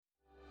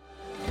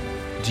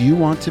Do you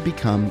want to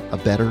become a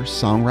better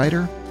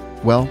songwriter?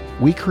 Well,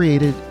 we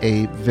created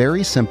a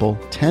very simple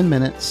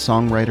 10-minute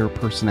songwriter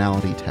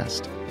personality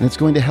test, and it's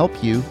going to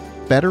help you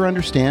better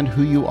understand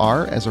who you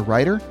are as a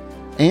writer,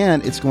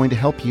 and it's going to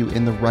help you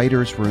in the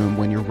writer's room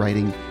when you're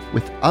writing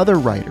with other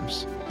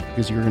writers,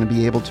 because you're going to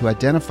be able to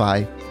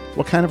identify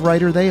what kind of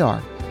writer they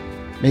are.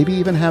 Maybe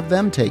even have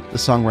them take the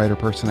songwriter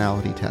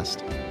personality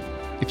test.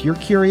 If you're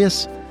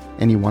curious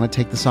and you want to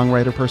take the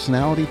songwriter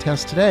personality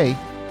test today,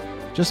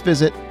 just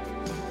visit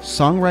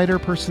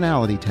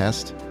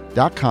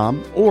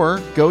songwriterpersonalitytest.com or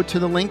go to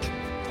the link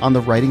on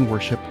the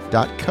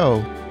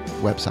writingworship.co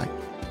website.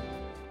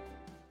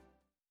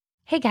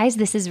 Hey guys,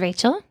 this is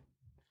Rachel.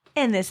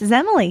 And this is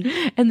Emily.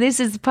 And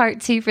this is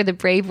part 2 for the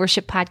Brave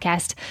Worship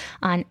podcast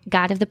on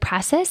God of the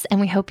Process,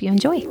 and we hope you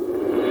enjoy.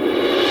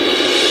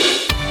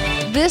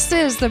 This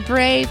is the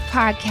Brave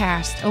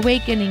Podcast,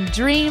 awakening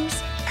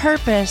dreams,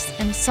 purpose,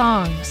 and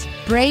songs.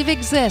 Brave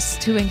exists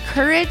to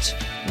encourage,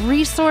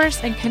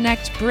 resource, and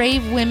connect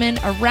brave women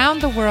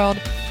around the world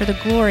for the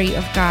glory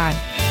of God.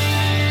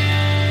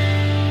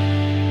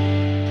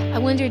 I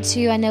wondered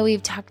too, I know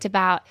we've talked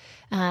about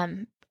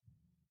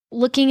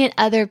looking at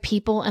other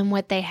people and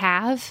what they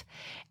have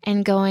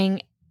and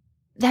going,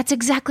 that's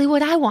exactly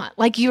what I want.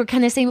 Like you were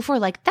kind of saying before,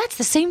 like, that's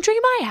the same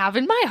dream I have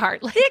in my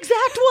heart. Like, The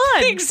exact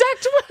one. The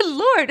exact one.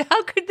 Lord,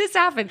 how could this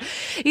happen?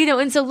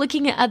 And so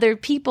looking at other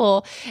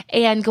people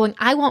and going,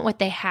 I want what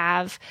they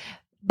have,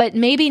 but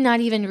maybe not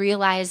even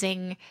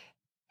realizing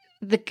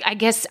I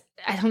guess,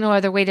 I don't know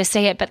other way to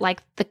say it, but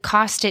like the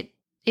cost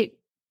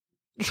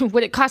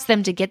what it cost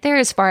them to get there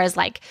as far as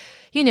like,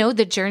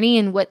 the journey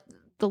and what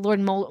the Lord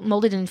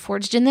molded and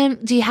forged in them.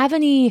 Do you have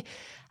any,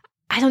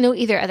 I don't know,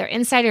 either other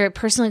insight or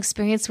personal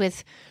experience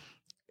with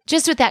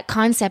that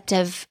concept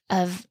of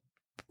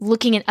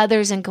looking at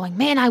others and going,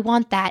 man, I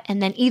want that.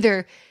 And then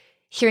either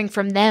hearing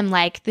from them,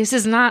 like, this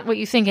is not what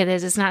you think it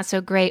is. It's not so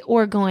great.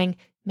 Or going,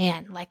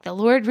 man, like the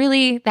Lord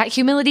really, that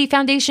humility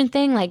foundation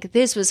thing, like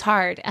this was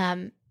hard.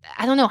 I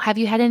don't know. Have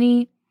you had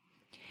any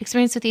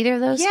experience with either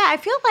of those? Yeah, I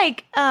feel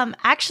like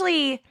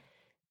actually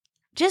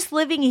just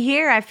living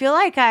here, I feel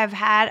like I've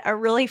had a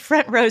really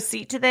front row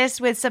seat to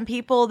this with some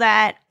people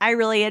that I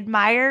really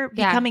admire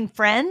becoming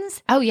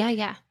friends. Oh,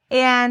 yeah.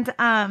 And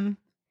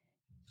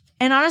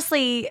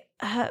honestly,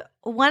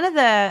 one of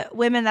the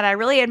women that I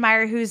really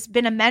admire who's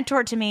been a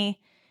mentor to me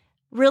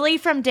really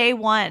from day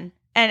one.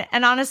 And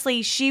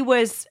honestly, she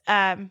was,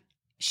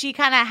 she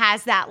kind of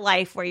has that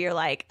life where you're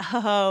like,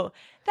 oh,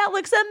 that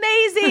looks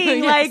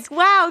amazing. Yes. Like,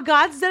 wow,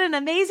 God's done an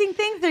amazing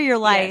thing through your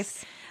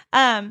life.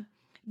 Yes.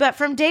 But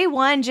from day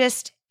one,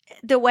 just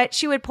what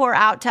she would pour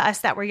out to us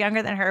that were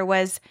younger than her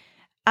was,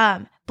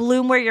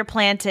 bloom where you're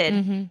planted,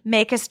 Mm-hmm.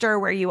 make a stir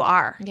where you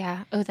are.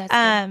 Yeah. Oh, that's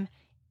good.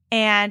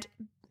 And,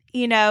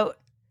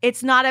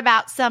 it's not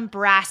about some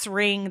brass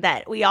ring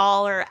that we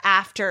all are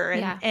after.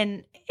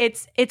 And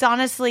it's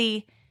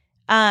honestly,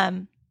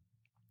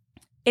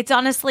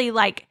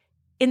 like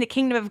in the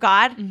kingdom of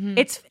God, Mm-hmm.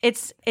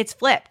 it's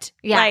flipped.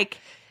 Yeah. Like,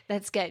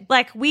 That's good.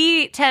 like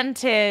we tend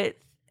to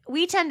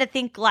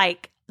think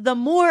like the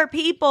more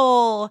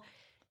people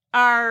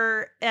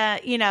are,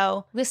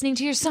 Listening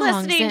to your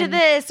songs. listening to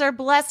this or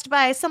blessed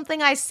by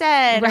something I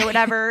said Right. or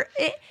whatever,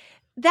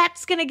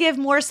 that's going to give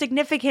more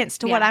significance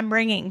to what Yeah. I'm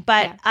bringing.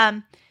 But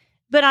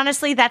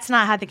honestly, that's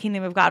not how the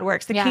kingdom of God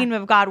works. The Yeah.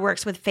 kingdom of God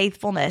works with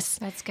faithfulness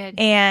That's good.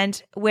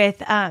 and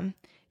with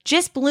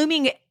just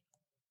blooming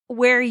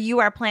where you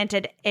are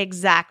planted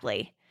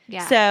exactly.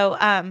 Yeah.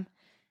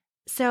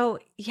 So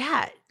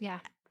yeah. Yeah.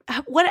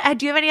 What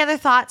do you have any other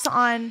thoughts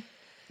on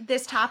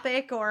this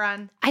topic or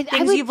on I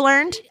things would- you've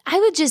learned? I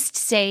would just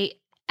say,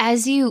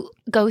 as you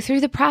go through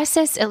the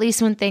process, at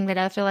least one thing that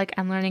I feel like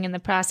I'm learning in the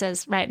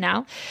process right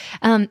now,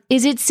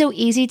 is it's so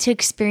easy to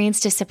experience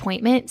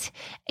disappointment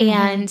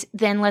and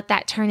then let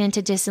that turn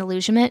into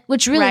disillusionment,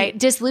 which really Right.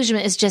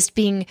 disillusionment is just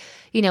being,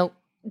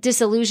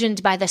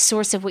 disillusioned by the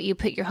source of what you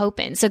put your hope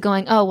in. So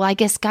going, oh, well, I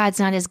guess God's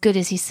not as good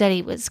as he said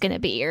he was going to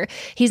be, or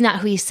he's not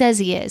who he says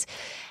he is.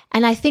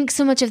 And I think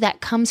so much of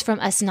that comes from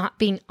us not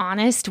being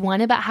honest,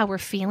 one, about how we're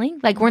feeling.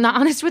 Like, we're not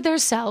honest with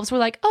ourselves. We're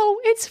like, oh,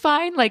 it's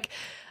fine. Like,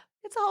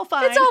 It's all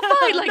fine. it's all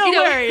fine. Like, no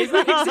worries.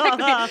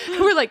 Exactly.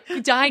 We're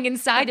like dying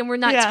inside and we're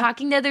not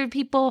talking to other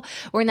people.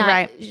 We're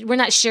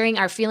not sharing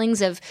our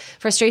feelings of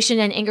frustration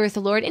and anger with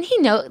the Lord. And he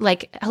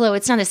hello,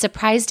 it's not a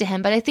surprise to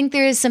him, but I think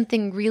there is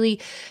something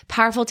really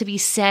powerful to be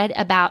said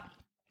about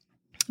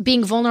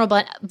being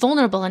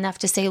vulnerable enough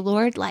to say,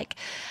 Lord, like,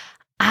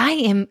 I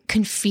am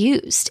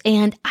confused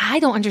and I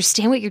don't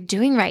understand what you're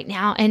doing right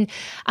now. And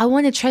I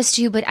want to trust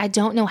you, but I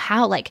don't know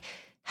how. Like,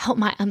 help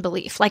my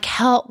unbelief, like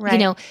help,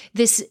 Right.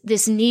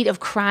 This need of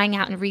crying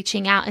out and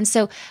reaching out. And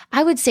so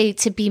I would say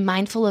to be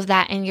mindful of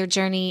that in your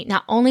journey,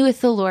 not only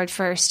with the Lord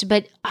first,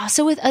 but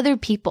also with other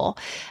people,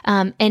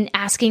 and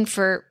asking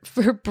for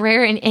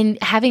prayer and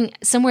having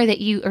somewhere that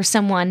you, or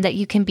someone that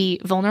you can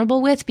be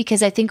vulnerable with,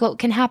 because I think what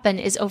can happen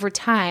is over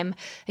time,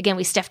 again,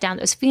 we stuff down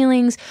those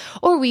feelings,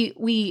 or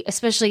we,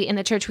 especially in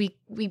the church, we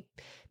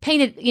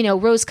painted,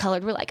 rose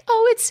colored. We're like,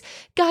 oh,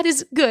 God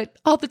is good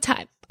all the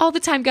time. all the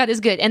time God is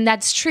good. And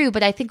that's true.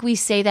 But I think we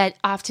say that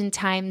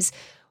oftentimes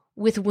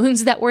with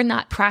wounds that we're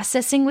not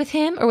processing with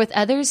him or with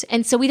others.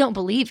 And so we don't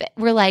believe it.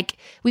 We're like,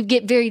 we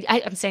get very,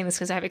 I'm saying this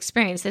because I've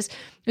experienced this.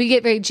 We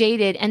get very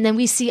jaded, and then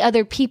we see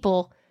other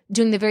people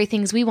doing the very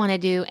things we want to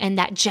do, and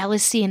that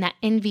jealousy and that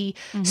envy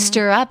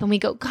stir up, and we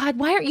go, God,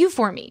 why aren't you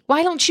for me?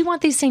 Why don't you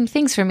want these same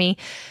things for me?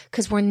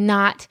 Because we're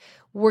not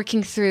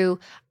working through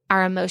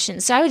our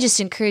emotions. So I would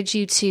just encourage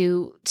you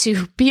to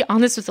be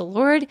honest with the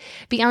Lord,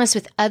 be honest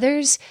with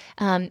others.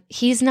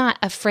 He's not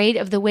afraid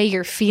of the way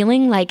you're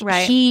feeling. Like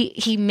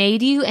he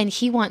made you, and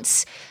he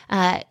wants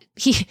to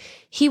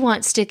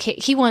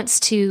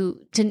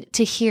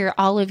hear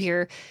all of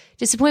your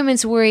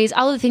disappointments, worries,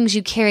 all of the things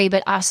you carry,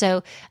 but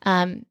also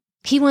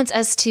he wants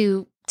us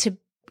to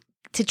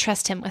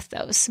trust him with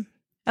those.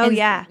 Oh, and,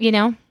 yeah. You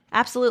know?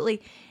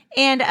 Absolutely.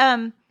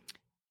 And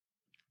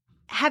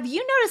have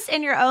you noticed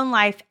in your own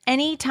life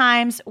any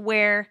times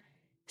where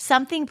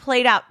something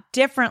played out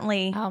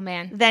differently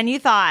than you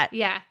thought?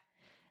 Yeah.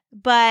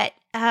 But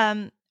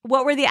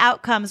what were the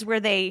outcomes? Were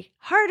they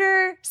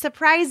harder,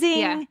 surprising?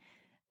 Yeah.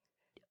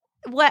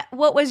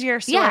 What was your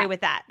story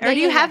with that? Or do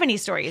you have any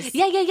stories?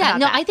 Yeah. No,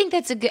 that? I think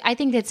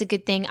that's a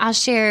good thing. I'll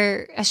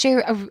share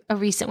a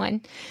recent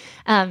one.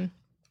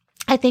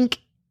 I think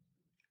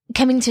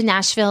coming to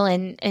Nashville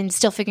and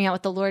still figuring out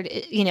what the Lord,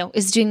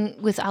 is doing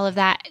with all of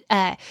that.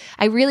 I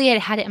really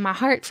had it in my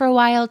heart for a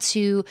while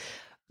to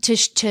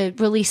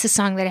release a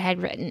song that I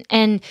had written.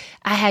 And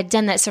I had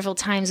done that several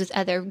times with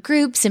other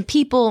groups and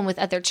people and with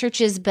other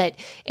churches, but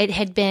it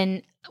had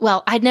been,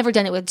 I'd never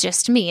done it with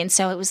just me. And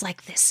so it was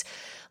like this,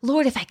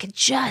 Lord, if I could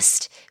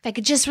just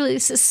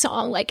release a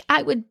song, like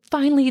I would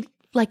finally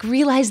like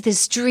realize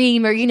this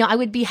dream, or, I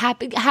would be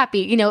happy,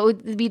 it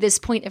would be this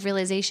point of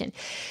realization.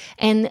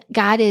 And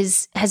God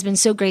has been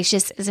so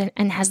gracious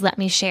and has let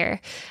me share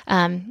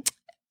a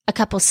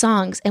couple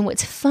songs. And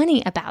what's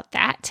funny about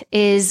that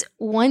is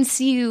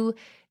once you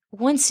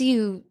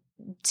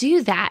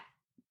do that,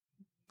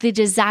 the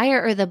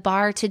desire or the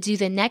bar to do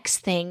the next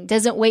thing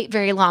doesn't wait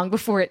very long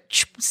before it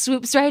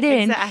swoops right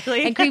in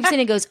and creeps in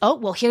and goes, oh,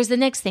 well, here's the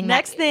next thing.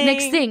 Next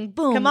thing.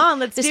 Boom. Come on,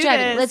 let's do this.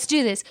 Let's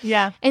do this.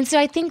 Yeah. And so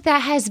I think that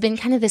has been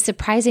kind of the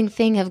surprising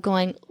thing of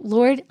going,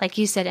 Lord, like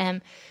you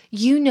said,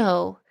 you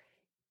know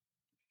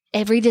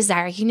every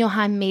desire. You know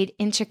how I'm made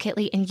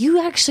intricately, and you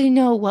actually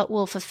know what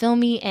will fulfill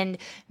me and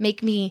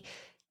make me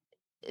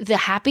the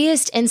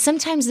happiest. And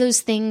sometimes those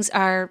things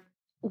are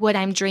what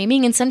I'm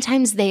dreaming, and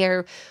sometimes they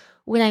are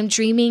when I'm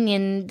dreaming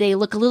and they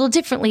look a little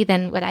differently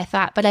than what I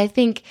thought. But I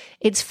think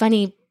it's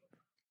funny.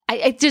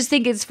 I just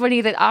think it's funny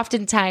that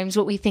oftentimes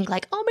what we think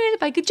like, oh man,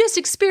 if I could just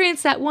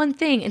experience that one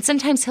thing. And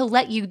sometimes he'll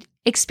let you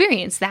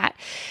experience that.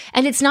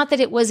 And it's not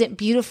that it wasn't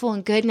beautiful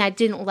and good and I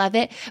didn't love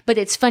it, but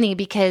it's funny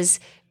because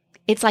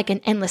it's like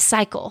an endless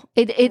cycle.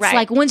 It's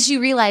like once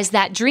you realize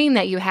that dream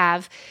that you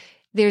have,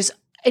 there's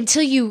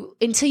until you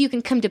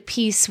can come to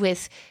peace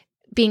with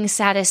being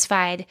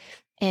satisfied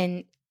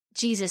and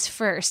Jesus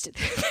first,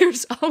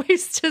 there's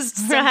always just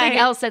something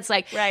else that's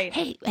like,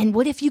 hey, and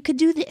what if you could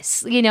do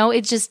this?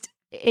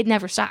 It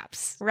never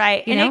stops.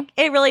 Right. And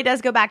it really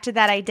does go back to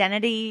that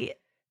identity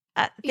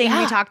thing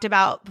we talked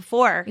about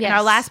before in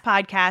our last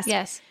podcast.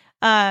 Yes.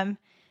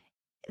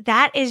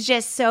 That is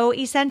just so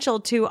essential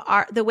to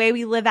the way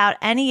we live out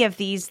any of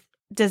these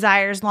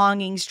desires,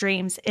 longings,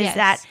 dreams, is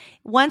that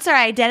once our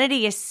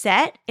identity is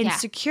set and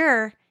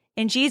secure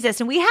in Jesus,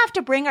 and we have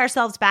to bring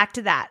ourselves back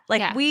to that.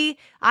 Like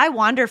I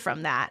wander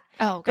from that.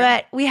 Oh, God.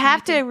 But we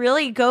have to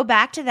really go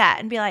back to that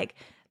and be like,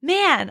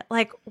 man,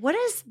 like what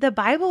does the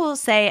Bible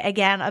say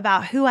again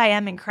about who I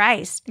am in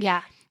Christ?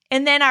 Yeah.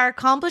 And then our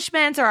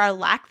accomplishments or our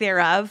lack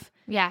thereof,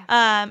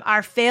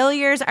 our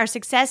failures, our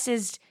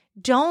successes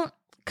don't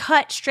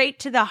cut straight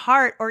to the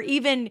heart or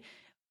even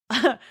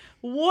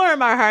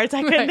warm our hearts.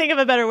 I couldn't think of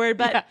a better word,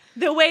 but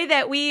the way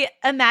that we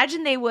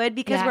imagine they would,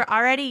 because we're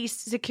already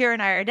secure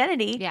in our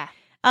identity. Yeah.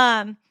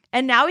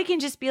 And now we can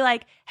just be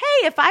like,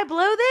 hey, if I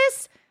blow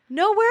this,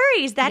 no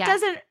worries. That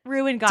doesn't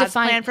ruin God's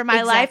plan for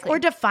my life or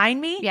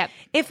define me. Yep.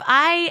 If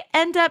I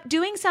end up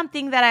doing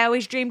something that I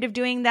always dreamed of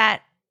doing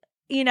that,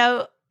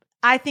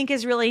 I think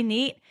is really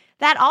neat,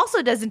 that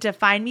also doesn't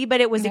define me, but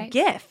it was a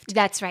gift.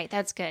 That's right.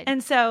 That's good.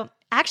 And so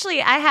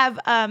actually I have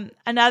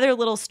another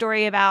little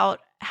story about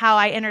how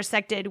I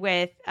intersected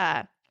with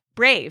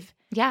Brave.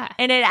 Yeah.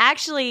 And it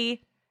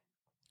actually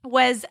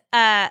was,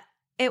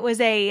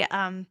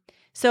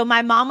 so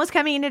my mom was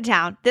coming into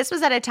town. This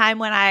was at a time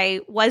when I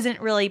wasn't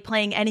really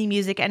playing any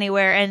music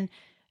anywhere.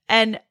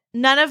 And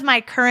none of my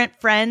current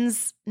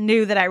friends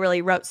knew that I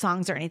really wrote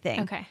songs or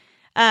anything. Okay.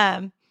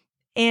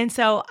 And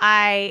so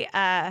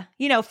I,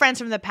 friends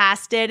from the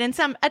past did, and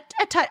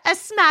a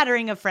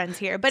smattering of friends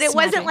here, but it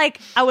wasn't like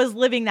I was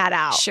living that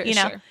out, Sure.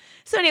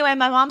 So anyway,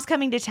 my mom's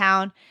coming to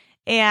town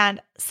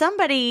and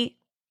somebody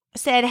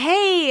said,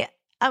 hey,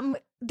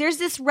 there's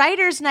this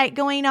writer's night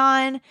going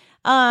on.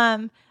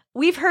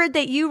 We've heard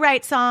that you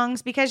write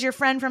songs because your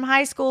friend from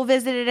high school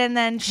visited and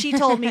then she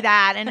told me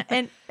that. And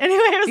anyway,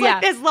 it was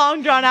like this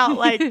long drawn out,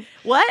 like,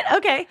 what?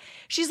 Okay.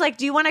 She's like,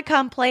 do you want to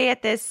come play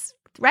at this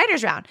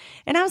writer's round.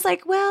 And I was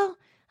like, well,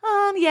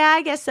 yeah,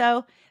 I guess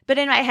so. But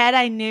in my head,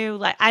 I knew,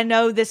 like, I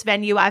know this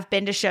venue. I've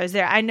been to shows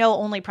there. I know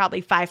only probably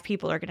 5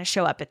 people are going to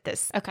show up at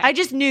this. Okay. I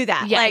just knew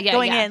that,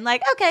 going in,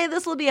 like, okay,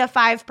 this will be a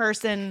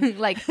 5-person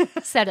like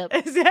setup.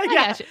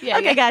 Gotcha.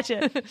 Yeah,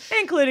 Gotcha.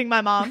 Including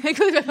my mom.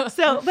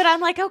 So, but I'm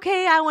like,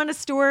 okay, I want to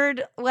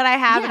steward what I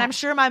have. And I'm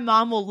sure my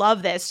mom will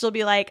love this. She'll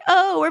be like,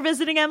 oh, we're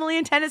visiting Emily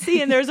in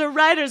Tennessee and there's a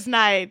writer's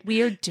night.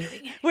 We are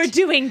doing it. We're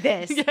doing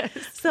this. Yes.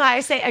 So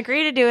I say,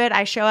 agree to do it.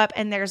 I show up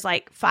and there's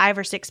like 5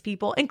 or 6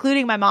 people,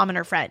 including my mom and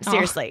her friend.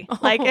 Seriously.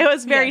 Like, it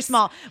was very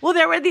small. Well,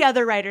 there were the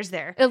other writers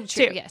there. Oh,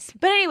 true. Too. Yes.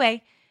 But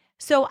anyway,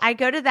 so I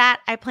go to that,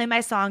 I play my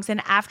songs,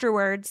 and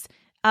afterwards,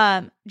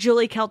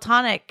 Julie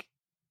Keltonic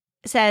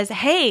says,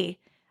 hey,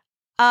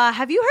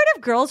 have you heard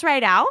of Girls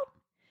Write Out?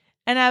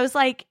 And I was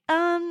like,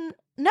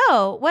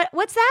 no,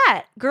 what's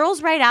that?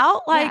 Girls Write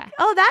Out? Like,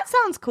 oh, that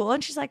sounds cool.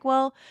 And she's like,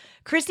 well,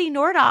 Chrissy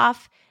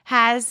Nordoff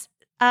has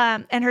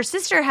and her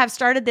sister have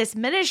started this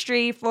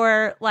ministry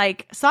for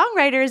like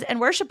songwriters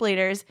and worship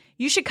leaders.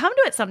 You should come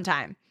to it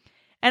sometime.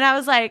 And I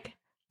was like,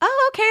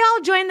 oh, okay,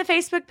 I'll join the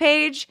Facebook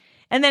page.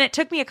 And then it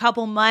took me a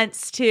couple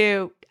months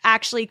to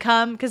actually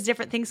come because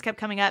different things kept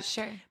coming up.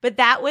 Sure. But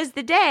that was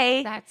the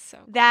day That's so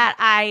cool. that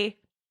I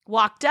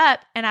walked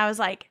up and I was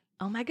like,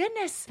 oh my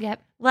goodness. Yep.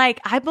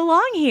 Like, I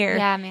belong here.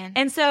 Yeah, man.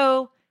 And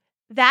so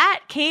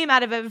that came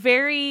out of a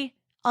very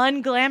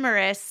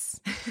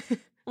unglamorous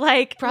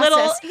like Process.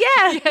 little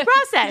Yes.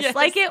 process. Yes.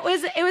 Like it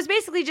was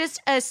basically just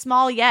a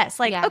small yes.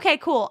 Like, Yeah. okay,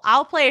 cool.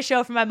 I'll play a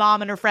show for my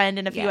mom and her friend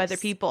and a few Yes. other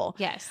people.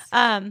 Yes.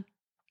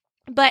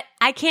 But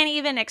I can't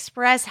even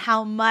express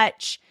how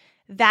much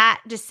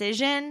that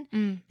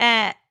decision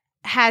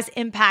has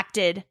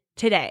impacted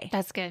today.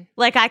 That's good.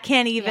 Like, I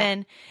can't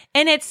even,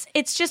 and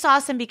it's just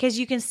awesome because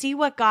you can see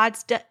what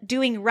God's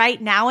doing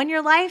right now in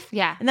your life.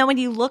 Yeah. And then when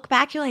you look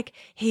back, you're like,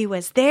 he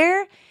was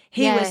there.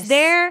 He was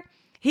there.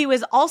 He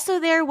was also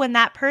there when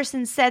that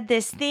person said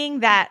this thing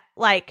that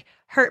like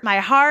hurt my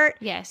heart.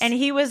 Yes. And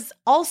he was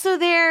also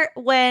there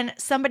when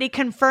somebody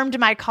confirmed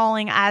my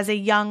calling as a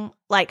young,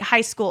 like,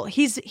 high school.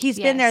 He's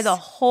been there the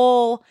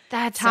whole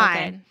That's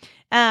time.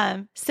 So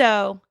good.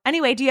 So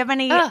anyway, do you have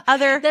any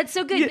other? That's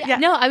so good. Yeah.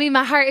 No, I mean,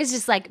 my heart is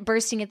just like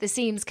bursting at the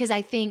seams because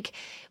I think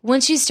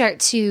once you start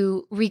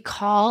to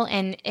recall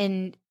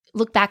and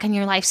look back on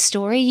your life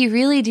story, you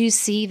really do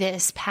see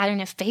this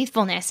pattern of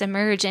faithfulness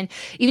emerge. And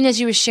even as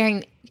you were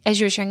sharing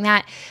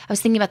that, I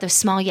was thinking about those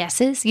small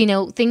yeses,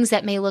 things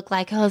that may look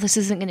like, oh, this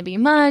isn't going to be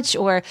much,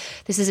 or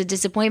this is a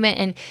disappointment.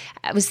 And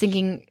I was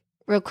thinking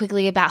real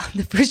quickly about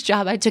the first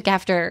job I took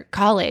after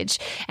college,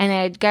 and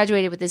I had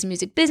graduated with this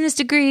music business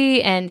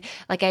degree, and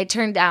like I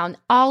turned down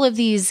all of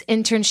these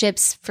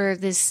internships for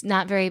this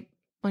not very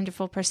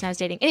wonderful person I was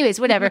dating. Anyways,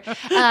 whatever.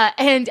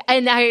 And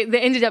I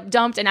ended up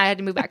dumped, and I had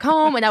to move back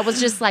home, and I was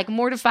just like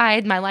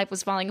mortified. My life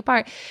was falling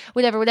apart,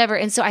 whatever.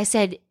 And so I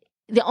said,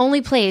 the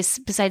only place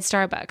besides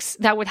Starbucks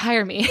that would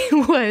hire me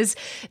was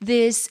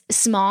this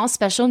small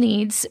special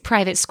needs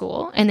private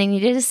school, and they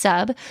needed a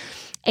sub.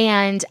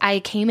 And I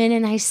came in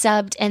and I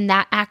subbed, and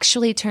that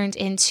actually turned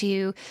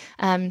into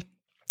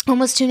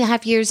almost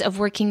 2.5 years of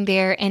working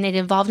there, and it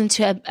evolved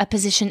into a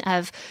position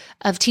of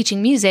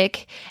teaching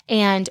music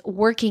and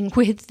working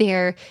with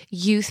their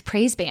youth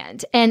praise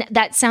band. And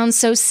that sounds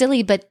so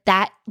silly, but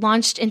that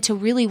launched into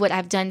really what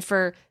I've done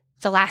for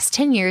the last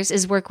 10 years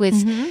is work with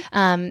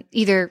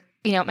either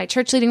my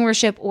church leading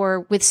worship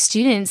or with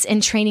students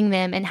and training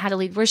them in how to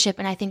lead worship.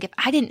 And I think if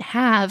I didn't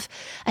have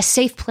a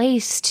safe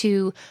place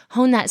to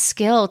hone that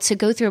skill, to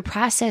go through a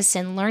process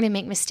and learn and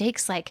make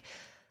mistakes, like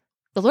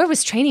the Lord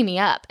was training me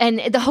up. And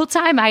the whole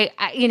time I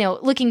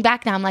looking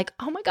back now, I'm like,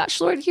 oh my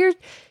gosh, Lord, you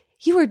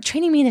were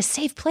training me in a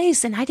safe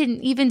place. And I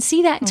didn't even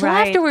see that until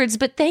afterwards,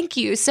 but thank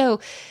you.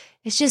 So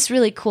it's just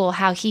really cool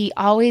how he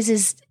always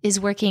is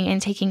working and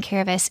taking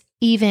care of us,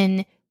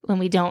 even when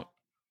we don't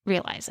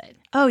realize it.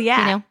 Oh,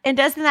 yeah. And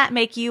doesn't that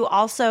make you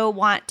also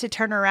want to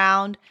turn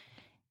around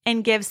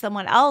and give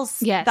someone else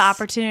the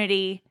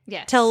opportunity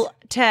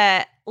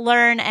to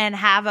learn and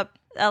have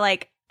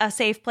a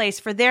safe place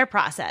for their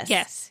process?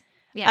 Yes.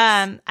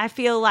 I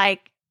feel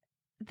like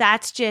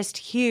that's just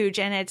huge,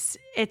 and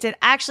it's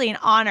actually an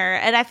honor.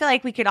 And I feel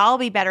like we could all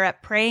be better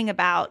at praying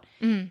about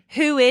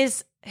who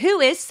is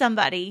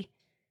somebody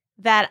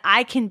that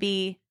I can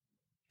be,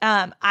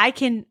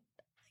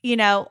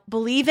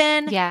 believe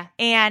in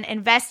and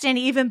invest in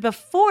even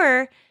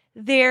before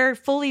they're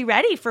fully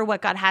ready for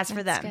what God has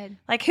for them. Good.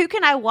 Like, who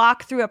can I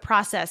walk through a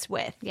process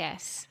with?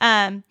 Yes.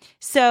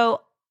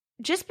 So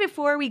just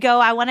before we go,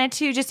 I wanted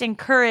to just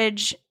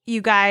encourage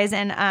you guys,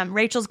 and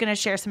Rachel's going to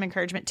share some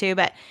encouragement too,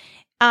 but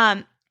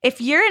if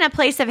you're in a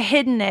place of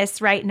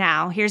hiddenness right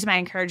now, here's my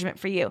encouragement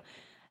for you.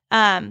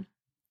 1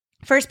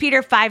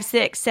 Peter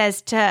 5:6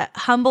 says to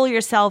humble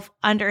yourself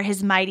under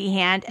his mighty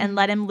hand and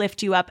let him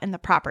lift you up in the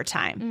proper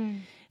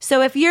time.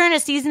 So if you're in a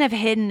season of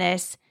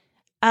hiddenness,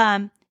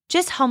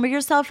 just humble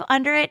yourself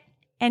under it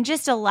and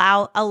just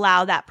allow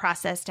that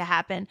process to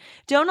happen.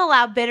 Don't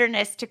allow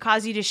bitterness to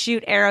cause you to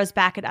shoot arrows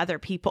back at other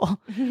people.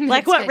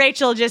 Like what good.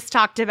 Rachel just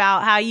talked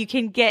about, how you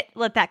can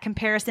let that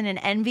comparison and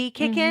envy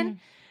kick in.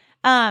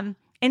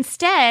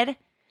 Instead,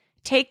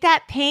 take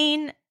that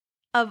pain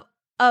of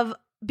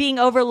being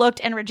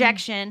overlooked and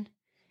rejection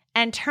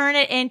and turn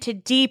it into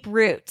deep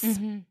roots.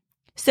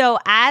 So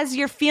as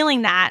you're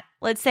feeling that,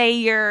 let's say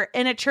you're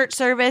in a church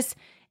service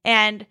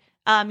and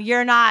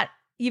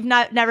you've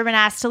never been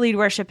asked to lead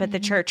worship at the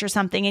church or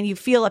something, and you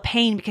feel a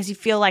pain because you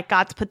feel like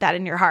God's put that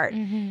in your heart.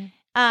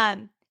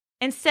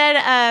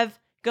 Instead of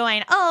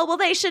going, oh, well,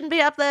 they shouldn't be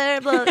up there,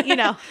 but,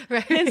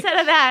 Right. Instead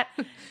of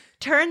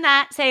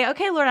that, say,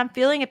 okay, Lord, I'm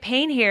feeling a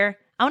pain here.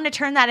 I want to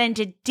turn that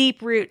into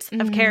deep roots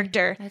of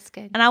character. That's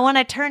good. And I want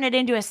to turn it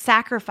into a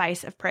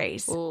sacrifice of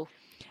praise. Ooh.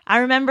 I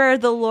remember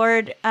the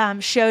Lord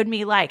showed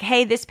me like,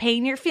 hey, this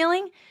pain you're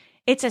feeling,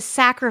 it's a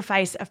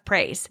sacrifice of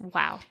praise.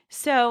 Wow.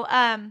 So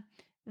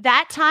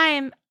that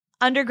time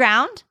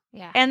underground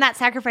Yeah. and that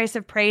sacrifice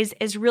of praise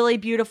is really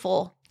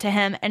beautiful to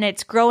him, and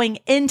it's growing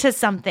into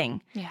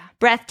something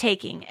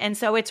breathtaking. And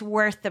so it's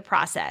worth the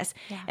process.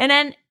 Yeah. And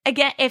then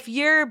again, if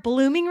you're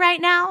blooming right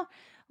now,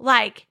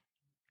 like,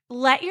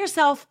 let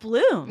yourself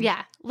bloom.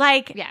 Yeah.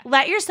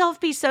 Let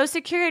yourself be so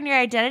secure in your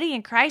identity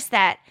in Christ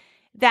that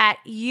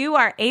you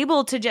are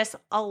able to just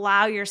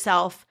allow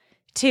yourself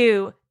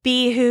to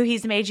be who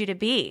he's made you to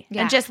be.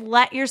 Yeah. And just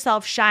let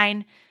yourself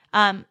shine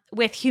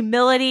with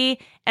humility.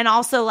 And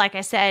also, like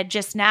I said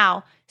just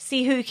now,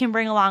 see who you can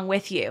bring along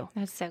with you.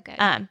 That's so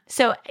good.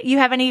 So you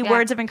have any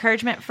words of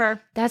encouragement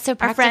for That's so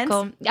our friends?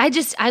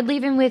 practical. I'd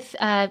leave him with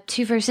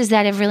 2 verses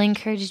that have really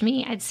encouraged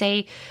me. I'd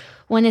say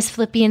one is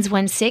Philippians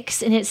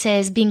 1:6, and it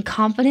says, being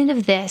confident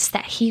of this,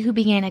 that he who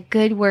began a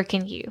good work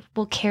in you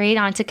will carry it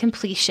on to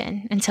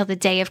completion until the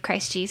day of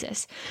Christ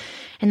Jesus.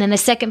 And then the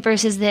second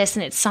verse is this,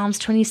 and it's Psalms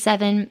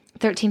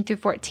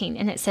 27:13-14.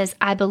 And it says,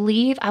 I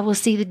believe I will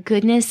see the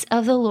goodness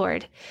of the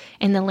Lord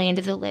in the land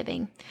of the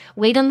living.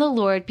 Wait on the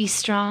Lord, be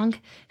strong,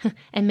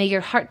 and may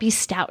your heart be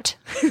stout.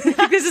 This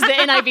is the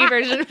NIV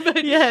version.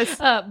 But, Yes.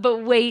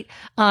 but wait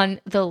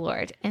on the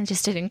Lord. And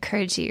just to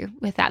encourage you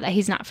with that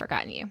he's not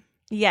forgotten you.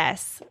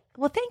 Yes.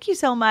 Well, thank you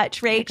so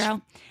much, Rach.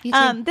 Girl, you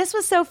too. This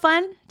was so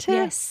fun to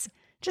Yes.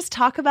 just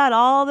talk about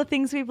all the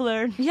things we've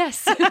learned.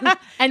 Yes.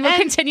 And we'll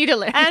continue to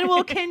learn. And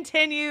we'll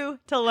continue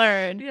to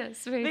learn.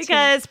 Yes, very true.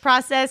 Because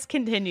process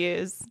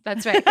continues.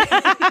 That's right.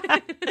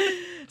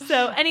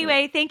 So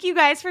anyway, thank you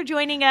guys for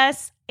joining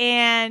us.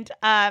 And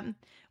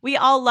we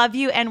all love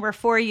you and we're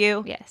for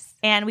you. Yes.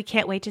 And we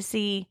can't wait to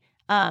see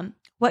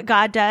what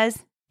God does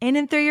in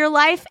and through your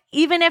life,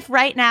 even if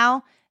right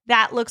now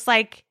that looks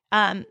like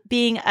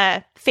being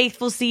a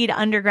faithful seed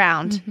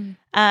underground.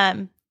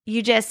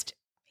 You just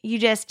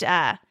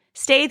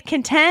stay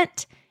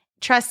content,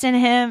 trust in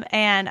him,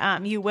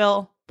 and you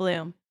will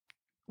bloom.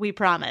 We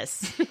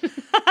promise.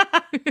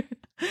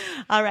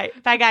 All right.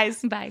 Bye,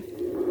 guys. Bye.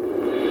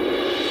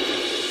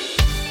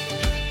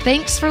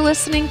 Thanks for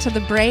listening to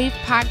the Brave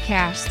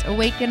Podcast,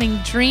 awakening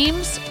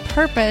dreams,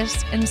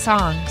 purpose, and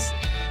songs.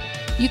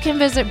 You can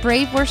visit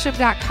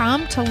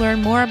braveworship.com to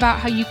learn more about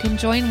how you can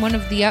join one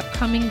of the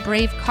upcoming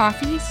Brave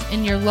Coffees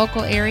in your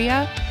local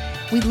area.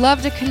 We'd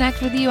love to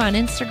connect with you on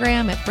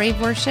Instagram at Brave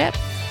Worship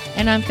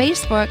and on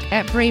Facebook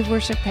at Brave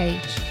Worship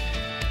Page.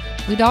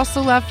 We'd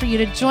also love for you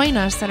to join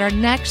us at our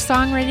next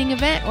songwriting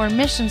event or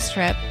missions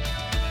trip.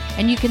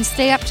 And you can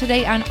stay up to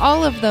date on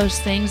all of those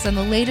things and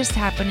the latest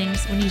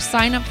happenings when you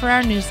sign up for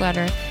our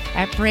newsletter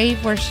at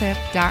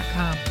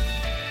braveworship.com.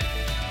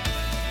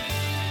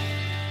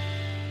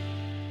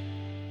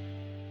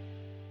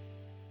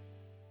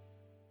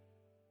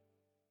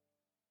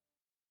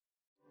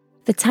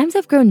 The times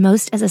I've grown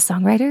most as a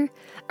songwriter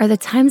are the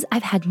times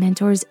I've had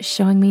mentors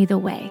showing me the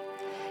way.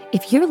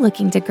 If you're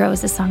looking to grow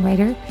as a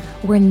songwriter,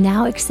 we're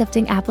now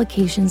accepting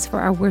applications for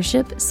our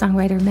Worship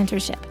Songwriter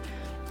Mentorship.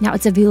 Now,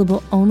 it's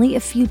available only a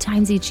few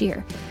times each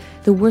year.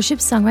 The Worship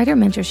Songwriter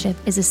Mentorship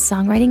is a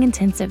songwriting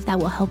intensive that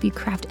will help you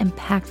craft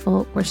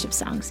impactful worship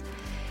songs.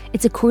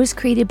 It's a course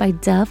created by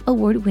Dove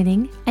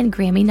Award-winning and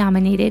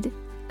Grammy-nominated,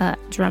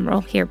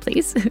 drumroll here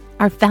please,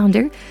 our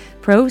founder,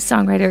 pro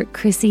songwriter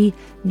Chrissy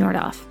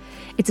Nordoff.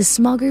 It's a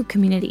small group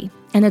community,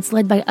 and it's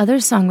led by other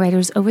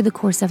songwriters over the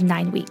course of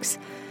 9 weeks.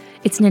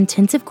 It's an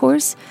intensive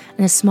course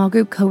and a small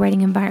group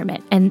co-writing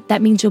environment, and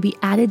that means you'll be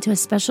added to a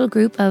special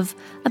group of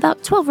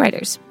about 12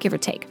 writers, give or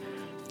take.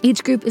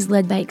 Each group is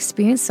led by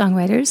experienced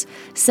songwriters,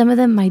 some of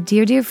them my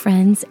dear, dear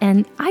friends,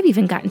 and I've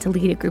even gotten to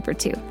lead a group or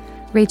two.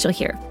 Rachel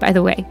here, by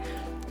the way.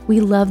 We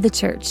love the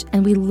church,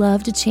 and we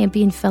love to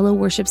champion fellow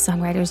worship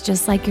songwriters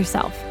just like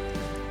yourself.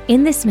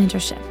 In this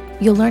mentorship,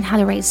 you'll learn how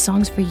to write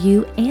songs for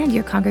you and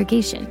your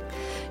congregation.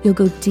 You'll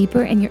go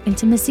deeper in your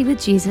intimacy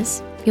with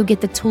Jesus. You'll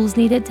get the tools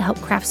needed to help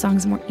craft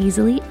songs more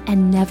easily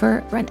and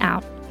never run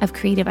out of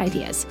creative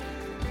ideas.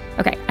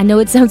 Okay, I know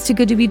it sounds too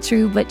good to be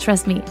true, but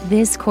trust me,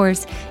 this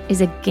course is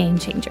a game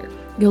changer.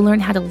 You'll learn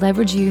how to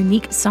leverage your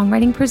unique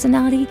songwriting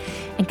personality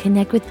and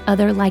connect with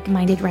other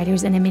like-minded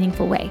writers in a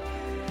meaningful way.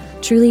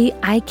 Truly,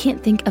 I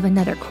can't think of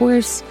another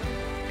course,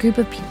 group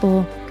of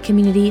people,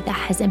 community that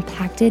has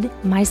impacted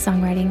my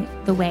songwriting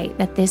the way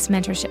that this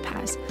mentorship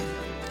has.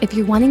 If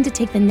you're wanting to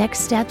take the next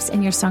steps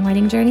in your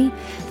songwriting journey,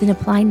 then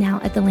apply now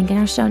at the link in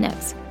our show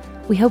notes.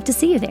 We hope to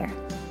see you there.